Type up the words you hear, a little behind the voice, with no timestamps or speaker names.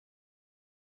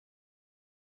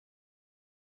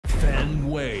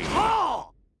Fenway.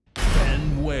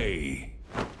 Fenway.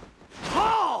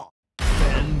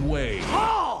 Fenway.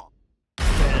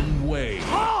 Fenway.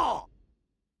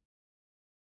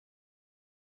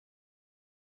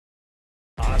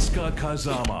 Asuka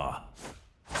Kazama.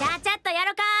 ちゃちゃっとや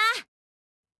ろか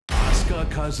Asuka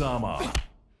Kazama.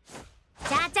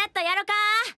 ちゃちゃっとやろか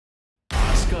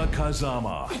Asuka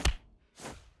Kazama.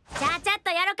 ちゃちゃっと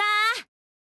やろか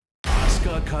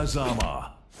Asuka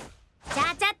Kazama. ち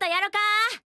ゃちゃっとやろか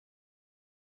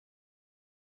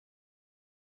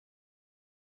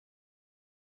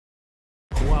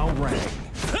Huarang.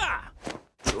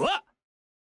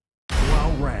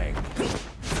 Huarang.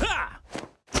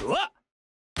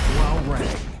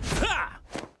 Huarang.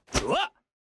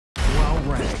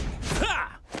 Huarang.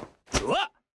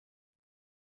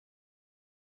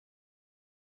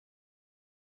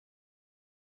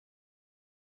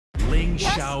 Ling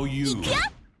Xiaoyu.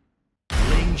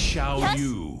 Ling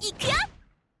Xiaoyu. いくよ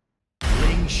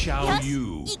Ling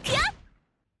Xiaoyu. いくよ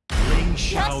Ling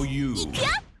Xiaoyu. いくよ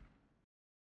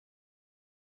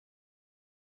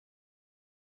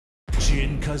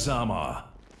Jin Kazama.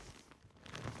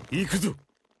 行くぞ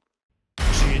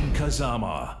Jin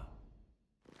Kazama.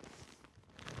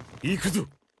 行くぞ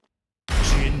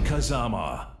Jin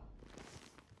Kazama.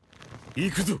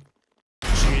 行くぞ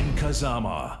Jin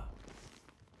Kazama.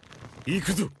 行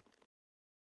くぞ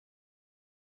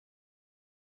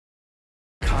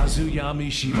Kazuya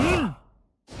Mishima.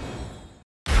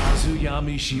 Kazuya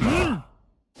Mishima.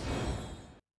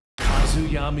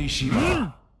 Kazuya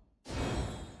Mishima.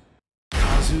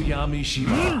 Kazuya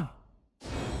Mishima.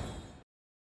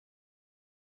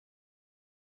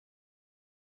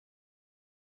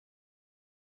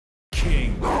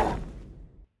 King.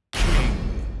 King.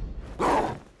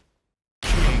 King.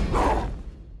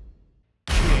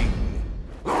 King.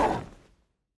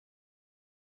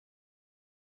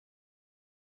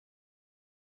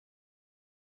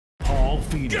 Paul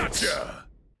Phoenix. Gotcha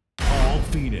Paul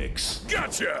Phoenix.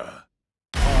 Gotcha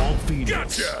Paul Phoenix.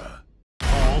 Gotcha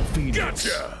Paul Phoenix.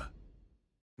 Gotcha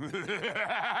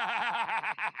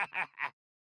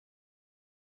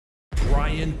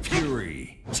Ryan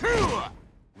Fury.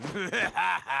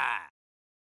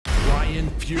 Ryan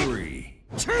Fury.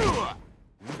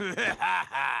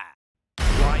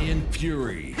 Ryan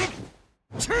Fury.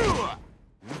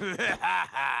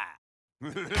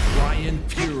 Ryan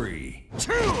Fury.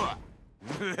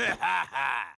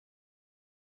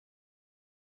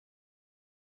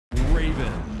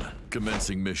 Raven.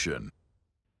 Commencing mission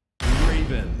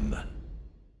Raven.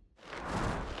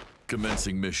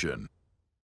 Commencing mission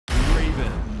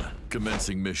Raven.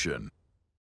 Commencing mission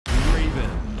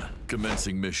Raven.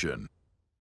 Commencing mission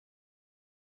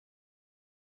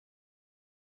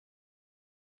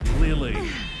Lily.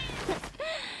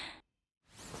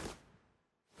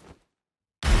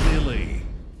 Lily.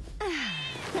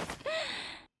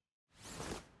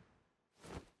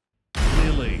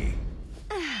 Lily.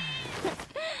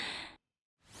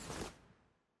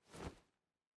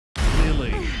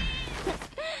 Lily.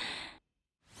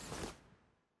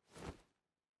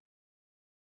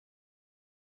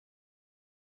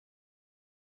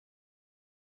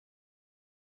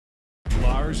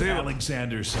 Lars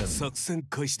Alexanderson. 作戦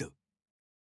開始だ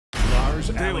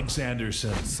Lars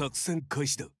Alexanderson. 作戦開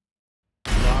始だ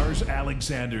Lars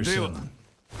Alexanderson.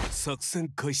 作戦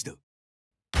開始だ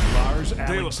Lars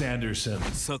Alexanderson.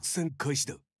 作戦開始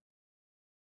だ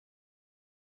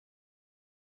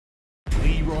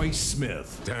Leroy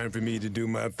Smith. Time for me to do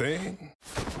my thing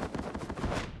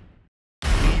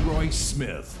Leroy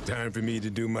Smith. Time for me to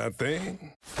do my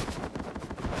thing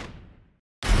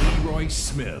Leroy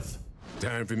Smith.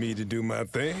 Time for me to do my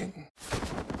thing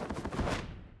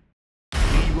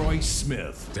Leroy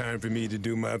Smith. Time for me to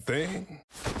do my thing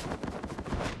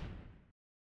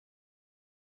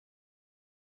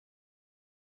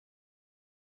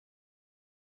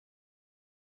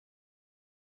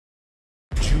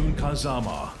Jun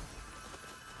Kazama.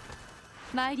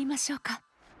 参りましょうか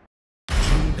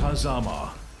Jun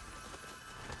Kazama.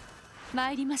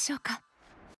 参りましょうか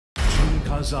Jun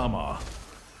Kazama.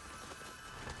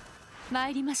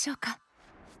 参りましょうか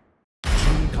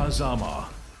Jun Kazama.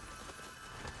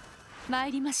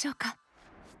 参りましょうか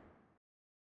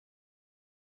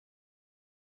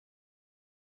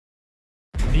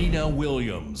Nina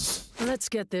Williams. Let's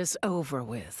get this over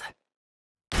with.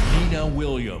 Nina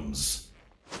Williams.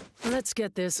 Let's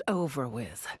get this over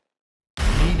with.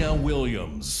 Nina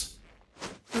Williams.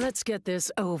 Let's get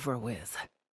this over with.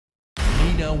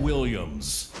 Nina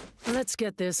Williams. Let's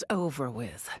get this over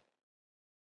with.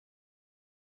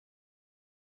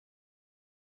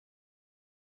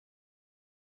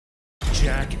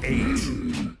 Jack 8.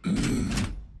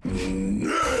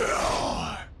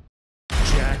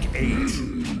 Jack 8.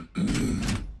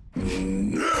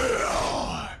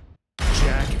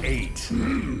 Jack 8.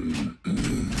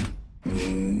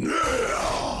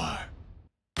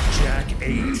 Jack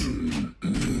 8.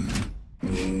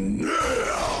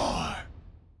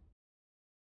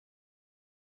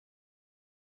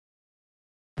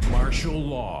 Martial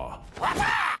law.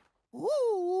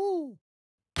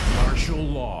 Martial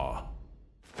law.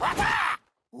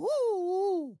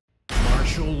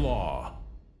 Martial law.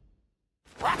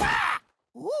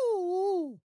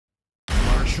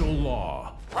 Martial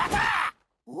law.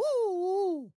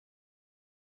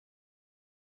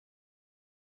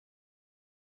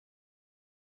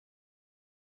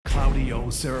 Claudio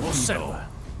Serafino.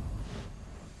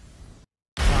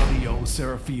 Claudio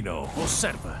Serafino.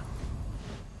 Osserva.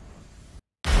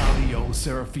 Claudio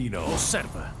Serafino.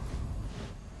 Osserva.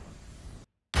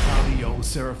 Claudio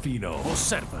Serafino.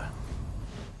 Osserva.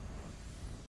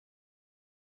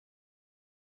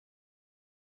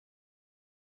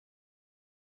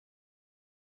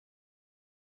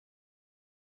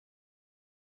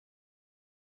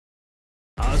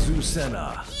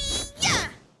 Azucena.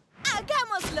 ¡Ya!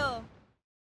 ¡Hagámoslo!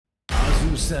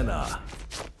 Azucena.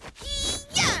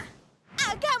 ¡Ya!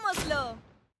 ¡Hagámoslo!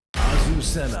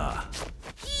 Azucena.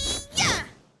 ¡Ya!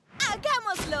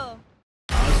 ¡Hagámoslo!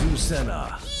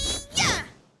 Azucena. ¡Ya!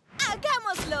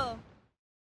 ¡Hagámoslo!